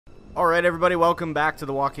Alright everybody, welcome back to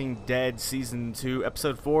The Walking Dead Season 2.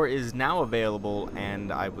 Episode 4 is now available,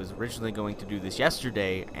 and I was originally going to do this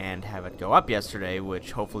yesterday and have it go up yesterday,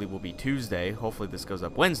 which hopefully will be Tuesday. Hopefully this goes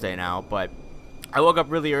up Wednesday now, but I woke up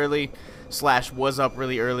really early, was up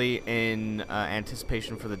really early in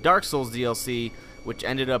anticipation for the Dark Souls DLC, which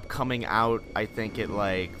ended up coming out, I think, at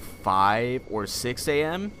like 5 or 6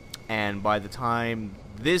 a.m., and by the time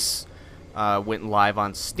this went live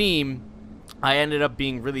on Steam, I ended up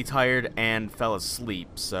being really tired and fell asleep,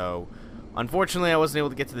 so unfortunately I wasn't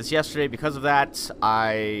able to get to this yesterday. Because of that,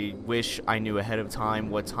 I wish I knew ahead of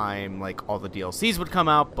time what time like all the DLCs would come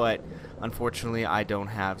out, but unfortunately I don't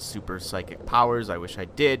have super psychic powers. I wish I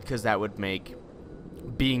did, because that would make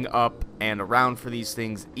being up and around for these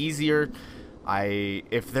things easier.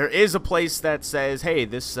 If there is a place that says, hey,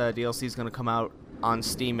 this DLC is going to come out on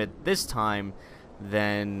Steam at this time,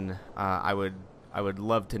 then I would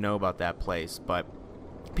love to know about that place. But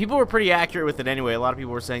people were pretty accurate with it anyway. A lot of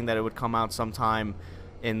people were saying that it would come out sometime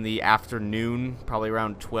in the afternoon, probably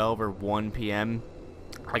around 12 or 1 p.m.,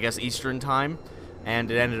 I guess Eastern time.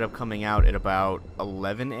 And it ended up coming out at about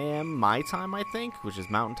 11 a.m. my time, I think, which is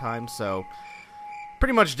Mountain Time. So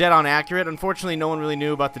pretty much dead on accurate. Unfortunately, no one really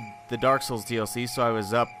knew about the Dark Souls DLC, so I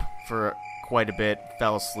was up for quite a bit,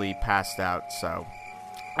 fell asleep, passed out, so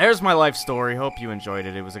there's my life story. Hope you enjoyed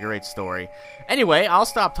it. It was a great story. Anyway, I'll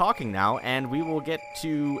stop talking now, and we will get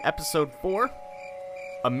to episode 4,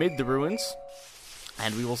 Amid the Ruins,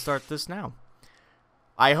 and we will start this now.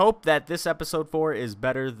 I hope that this episode 4 is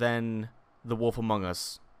better than The Wolf Among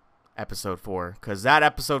Us episode 4, because that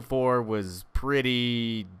episode 4 was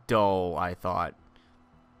pretty dull, I thought.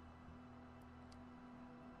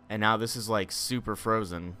 And now this is like super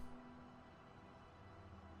frozen.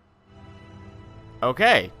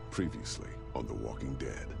 Okay. Previously on The Walking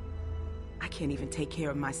Dead. I can't even take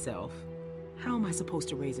care of myself. How am I supposed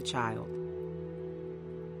to raise a child?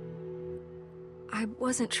 I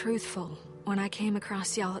wasn't truthful when I came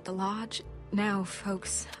across y'all at the lodge. Now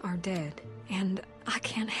folks are dead, and I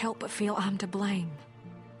can't help but feel I'm to blame.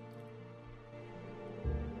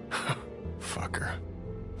 Fucker.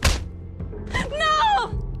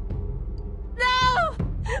 No! No!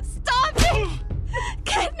 Stop me!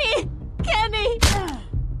 Kenny! Kenny!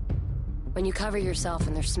 When you cover yourself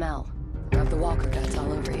in their smell, rub the walker guts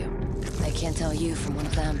all over you. They can't tell you from one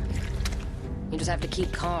of them. You just have to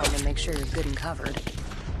keep calm and make sure you're good and covered.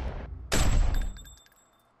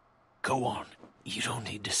 Go on. You don't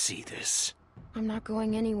need to see this. I'm not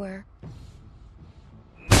going anywhere.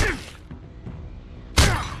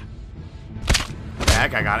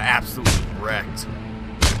 That guy got absolutely wrecked.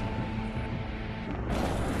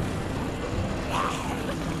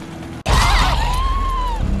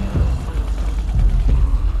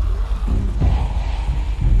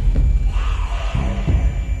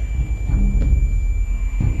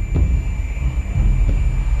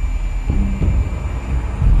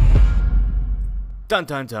 Dun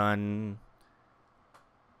dun dun.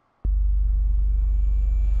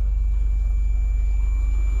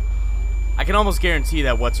 I can almost guarantee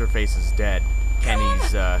that what's-her-face is dead.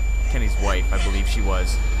 Kenny's wife, I believe she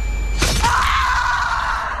was.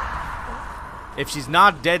 If she's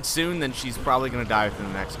not dead soon, then she's probably gonna die within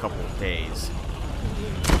the next couple of days.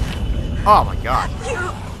 Oh my god.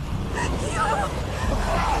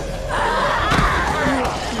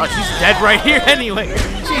 Oh, she's dead right here anyway.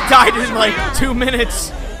 She died in like 2 minutes.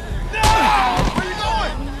 Where are you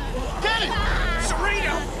going? Kenny!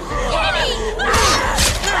 Serena! Kenny!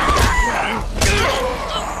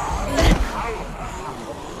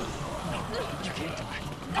 You can't die.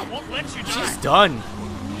 I won't let you die. She's done.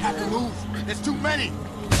 Have to move. There's too many.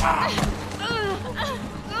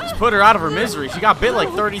 Just put her out of her misery. She got bit like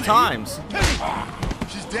 30 times.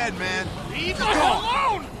 She's dead, man. Leave her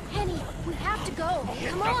alone! Penny, we have to go.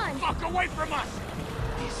 Come on. Fuck away from us!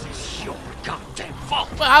 This is your goddamn fault.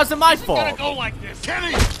 Well, how's it my It's gonna fault? go like this.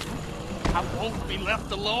 Kenny! I won't be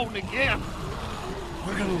left alone again.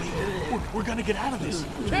 We're gonna leave. We're gonna get out of this.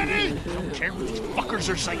 Kenny! I don't care what these fuckers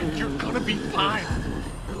are saying. You're gonna be fine.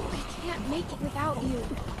 I can't make it without you.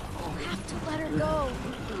 We'll have to let her go.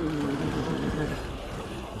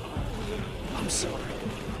 I'm sorry.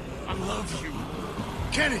 I love you.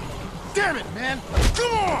 Kenny! Damn it, man!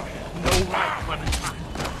 Come on! No right, Clementine.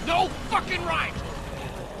 No fucking right!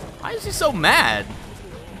 Why is he so mad?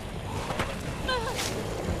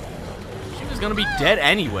 She was gonna be dead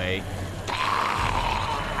anyway.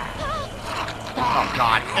 Oh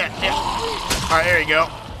god. Alright, there you go.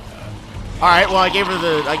 Alright, well I gave him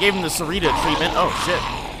the Sarita treatment. Oh shit.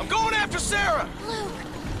 I'm going after Sarah!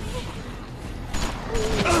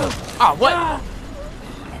 Oh, what?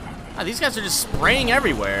 Ah, these guys are just spraying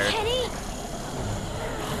everywhere. Kenny!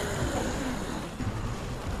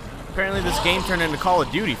 Apparently this game turned into Call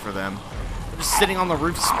of Duty for them. They're just sitting on the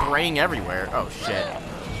roof spraying everywhere. Oh, shit.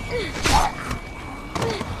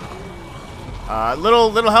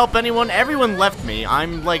 Little help, anyone? Everyone left me.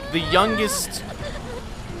 I'm like the youngest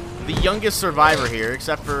survivor here,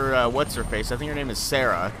 except for what's her face? I think her name is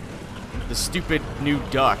Sarah, the stupid new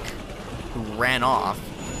duck who ran off.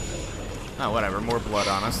 Oh, whatever. More blood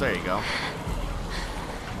on us. There you go.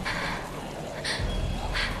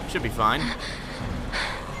 Should be fine.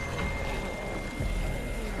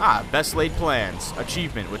 Ah, best laid plans.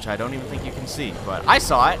 Achievement, which I don't even think you can see, but I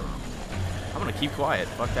saw it. I'm gonna keep quiet.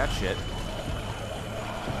 Fuck that shit.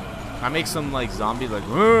 I make some, like, zombie, like,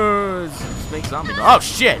 just make zombie. Oh,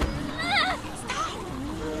 shit!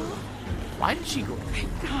 Why did she go?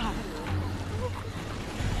 God.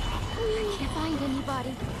 I can't find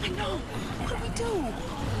anybody. I know. What do we do?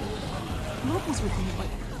 Luke was with me, but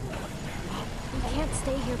We can't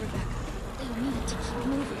stay here, Rebecca. We need to keep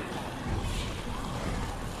moving.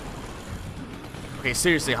 Okay,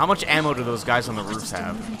 seriously, how much ammo do those guys on the let's roofs just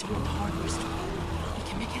have? move into a hardware store. We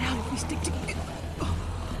can make it out if we stick together.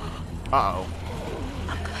 Uh-oh.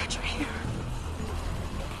 I'm glad you're here.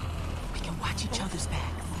 We can watch each other's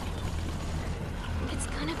backs. It's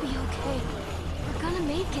gonna be okay. We're gonna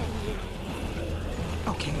make it.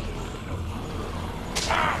 Okay.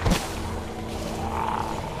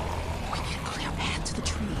 We need a clear path to the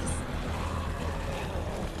trees.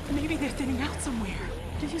 Maybe they're thinning out somewhere.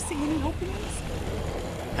 Do you see any openings?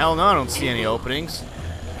 Hell no, I don't see any openings.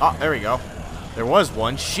 Oh, there we go. There was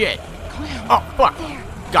one. Shit. Clem. Oh, fuck. There.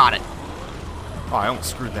 Got it. Oh, I almost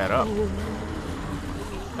screwed that up. Oh,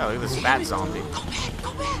 look at this fat zombie. Go back,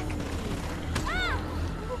 go back.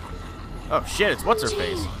 Oh, shit, it's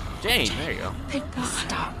what's-her-face. Jane, there you go. Thank God.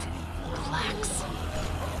 Stop. Relax.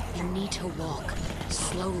 You need to walk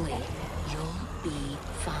slowly. You'll be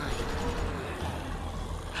fine.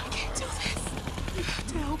 I can't do this. You have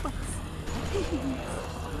to help us. Please.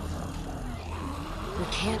 We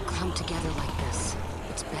can't clump together like this.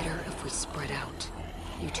 It's better if we spread out.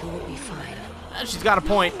 You two will be fine. She's got a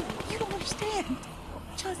point. You don't understand.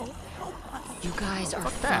 Just help us. You guys are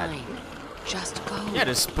Fuck that. fine. Just go. Yeah,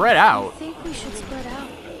 to spread I out. think we should spread out.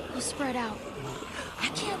 We'll spread out. I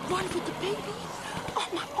can't run with the baby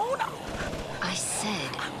on my own. I said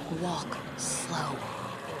walk slow.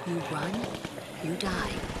 You run, you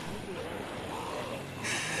die.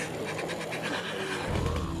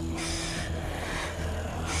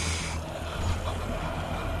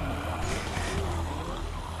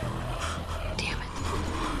 Damn it.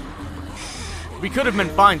 We could have been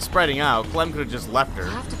fine spreading out. Clem could have just left We'll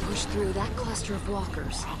her. have to push through that cluster of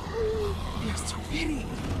walkers. You're so pretty.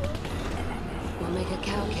 We'll make a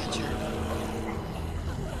cow catcher.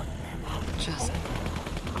 Just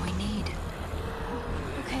we need.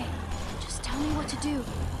 Okay, just tell me what to do.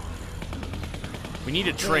 We need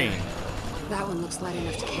a train. That one looks light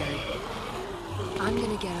enough to carry. I'm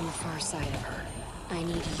gonna get on the far side of her. I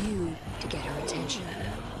need you to get her attention.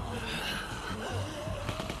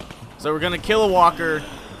 So we're gonna kill a walker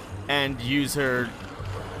and use her.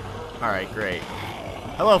 Alright, great.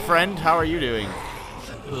 Hello, friend. How are you doing?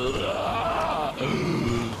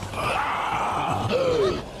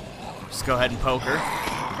 Just go ahead and poke her.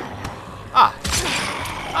 Ah.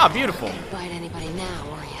 Ah, beautiful. Bite anybody now,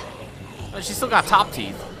 are you? But she's still got top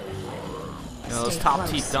teeth. You know, those Stay top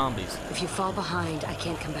close. teeth zombies. If you fall behind, I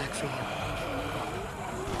can't come back for you.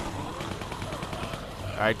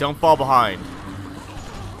 Alright, don't fall behind.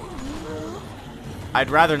 I'd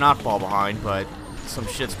rather not fall behind, but some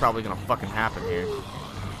shit's probably gonna fucking happen here.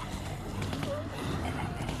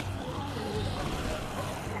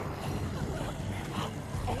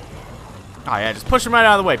 Oh yeah, just push him right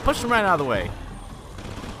out of the way. Push him right out of the way.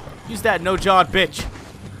 Use that no-jawed bitch.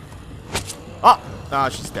 Oh! Ah,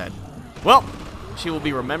 she's dead. Well, she will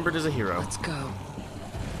be remembered as a hero. Let's go.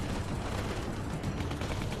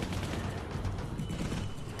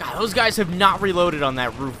 God, those guys have not reloaded on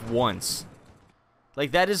that roof once.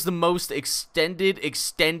 Like, that is the most extended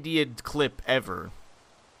clip ever.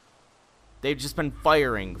 They've just been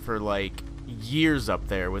firing for, like, years up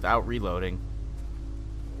there without reloading.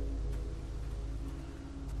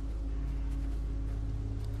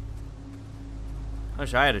 I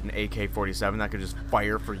wish I had an AK-47 that could just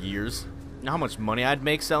fire for years. You know how much money I'd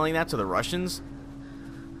make selling that to the Russians?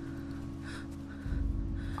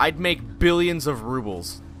 I'd make billions of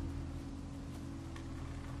rubles.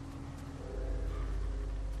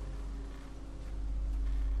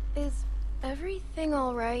 Is everything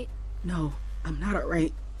all right? No, I'm not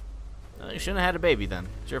alright. You shouldn't have had a baby then.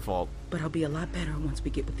 It's your fault. But I'll be a lot better once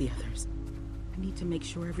we get with the others. I need to make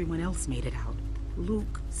sure everyone else made it out.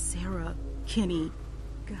 Luke, Sarah, Kenny.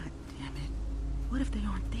 God damn it. What if they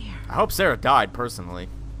aren't there? I hope Sarah died, personally.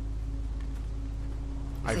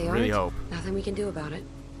 I If they really aren't, hope. nothing we can do about it.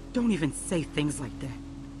 Don't even say things like that.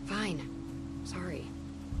 Fine. Sorry.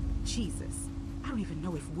 Jesus. I don't even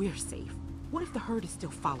know if we're safe. What if the herd is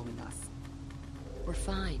still following us? We're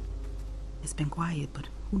fine. It's been quiet, but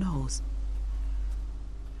who knows?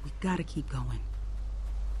 We gotta keep going.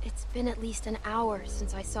 It's been at least an hour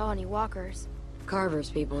since I saw any walkers. Carver's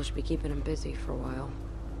people should be keeping them busy for a while.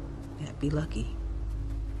 That'd be lucky.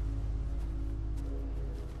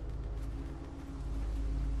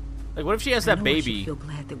 Like, what if she has I that know I baby? should feel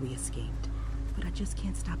glad that we escaped, but I just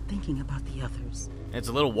can't stop thinking about the others. It's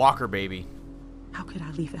a little walker baby. How could I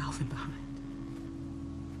leave Alvin behind?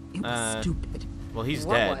 It was stupid. Well, he's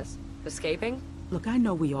what dead. was? Escaping? Look, I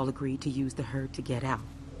know we all agreed to use the herd to get out,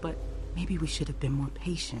 but maybe we should have been more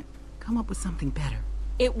patient. Come up with something better.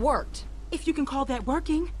 It worked. If you can call that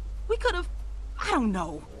working, we could have... I don't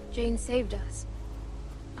know. Jane saved us.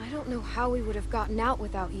 I don't know how we would have gotten out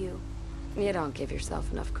without you. You don't give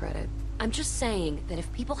yourself enough credit. I'm just saying that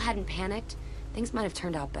if people hadn't panicked, things might have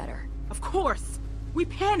turned out better. Of course. We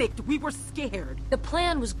panicked. We were scared. The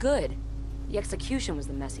plan was good. The execution was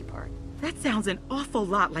the messy part. That sounds an awful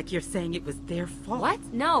lot like you're saying it was their fault. What?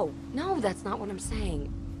 No. No, that's not what I'm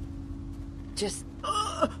saying. Just...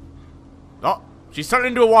 Oh, she's turned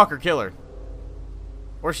into a walker killer.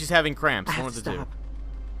 Or she's having cramps. I One have of to the two. stop.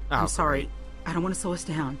 Oh, I'm sorry. great. I don't want to slow us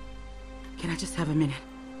down. Can I just have a minute?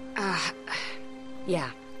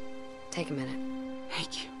 Yeah. Take a minute.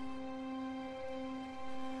 Thank you.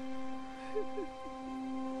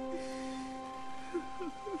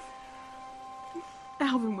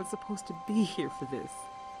 Alvin was supposed to be here for this.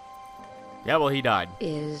 Yeah, well, he died.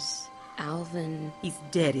 Is Alvin... He's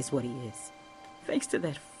dead is what he is. Thanks to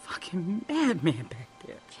that fucking madman back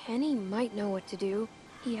there. Kenny might know what to do.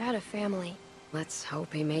 He had a family. Let's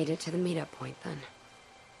hope he made it to the meetup point then.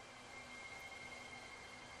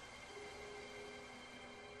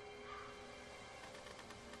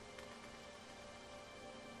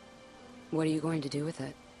 What are you going to do with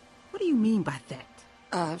it? What do you mean by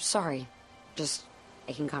that? Sorry. Just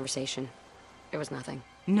making conversation. There was nothing.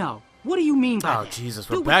 No. What do you mean by Oh, that? Jesus,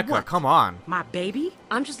 Do with Rebecca, what? come on. My baby?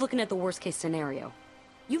 I'm just looking at the worst case scenario.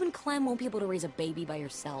 You and Clem won't be able to raise a baby by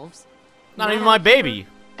yourselves. Not even my baby.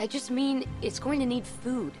 I just mean it's going to need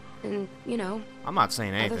food. And, you know, I'm not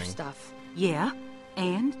saying other anything. stuff. Yeah.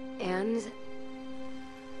 And? And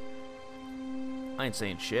I ain't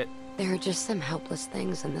saying shit. there are just some helpless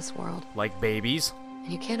things in this world. Like babies.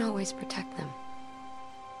 And you can't always protect them.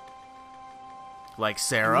 Like You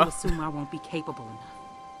Sarah. assume I won't be capable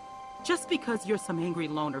enough. Just because you're some angry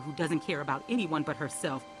loner who doesn't care about anyone but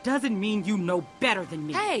herself doesn't mean you know better than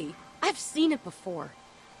me. Hey! I've seen it before.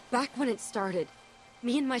 Back when it started.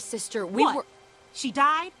 Me and my sister, we What? were... She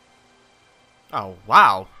died? Oh,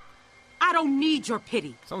 wow. I don't need your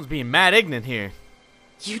pity. Someone's being mad ignorant here.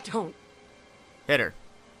 You don't... Hit her.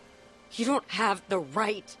 You don't have the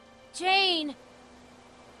right. Jane!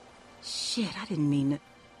 Shit, I didn't mean it.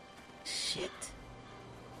 Shit.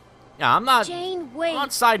 Yeah, I'm not... Jane, wait! I'm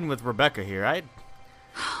not siding with Rebecca here. Damn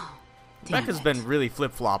Rebecca's it. been really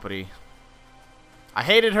flip-floppity. I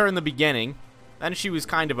hated her in the beginning. Then she was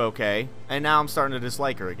kind of okay. And now I'm starting to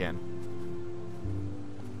dislike her again.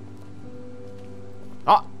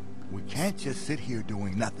 Oh! We can't just sit here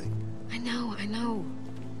doing nothing. I know.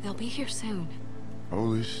 They'll be here soon.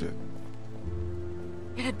 Holy shit.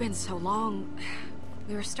 It had been so long.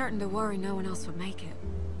 We were starting to worry no one else would make it.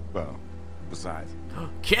 Well, besides,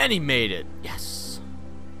 Kenny made it! Yes!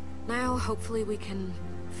 Now, hopefully we can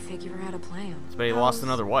figure out a plan. But he lost How's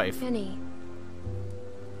another wife. Kenny.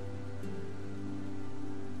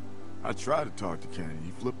 I tried to talk to Kenny.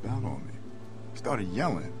 He flipped out on me. He started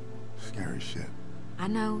yelling. Scary shit. I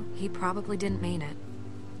know, he probably didn't mean it.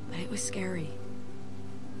 But it was scary.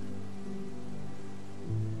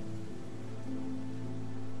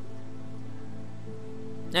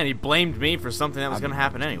 And he blamed me for something that was I going to didn't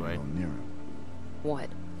happen want anyway. to go near him. What?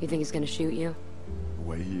 You think he's gonna shoot you? The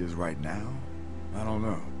way he is right now, I don't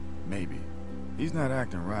know. Maybe. He's not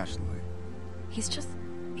acting rationally.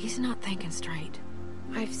 He's not thinking straight.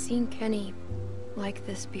 I've seen Kenny like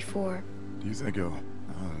this before. Do you think he'll,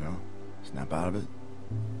 I don't know, snap out of it?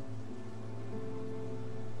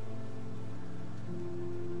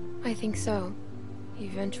 I think so.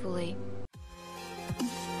 Eventually.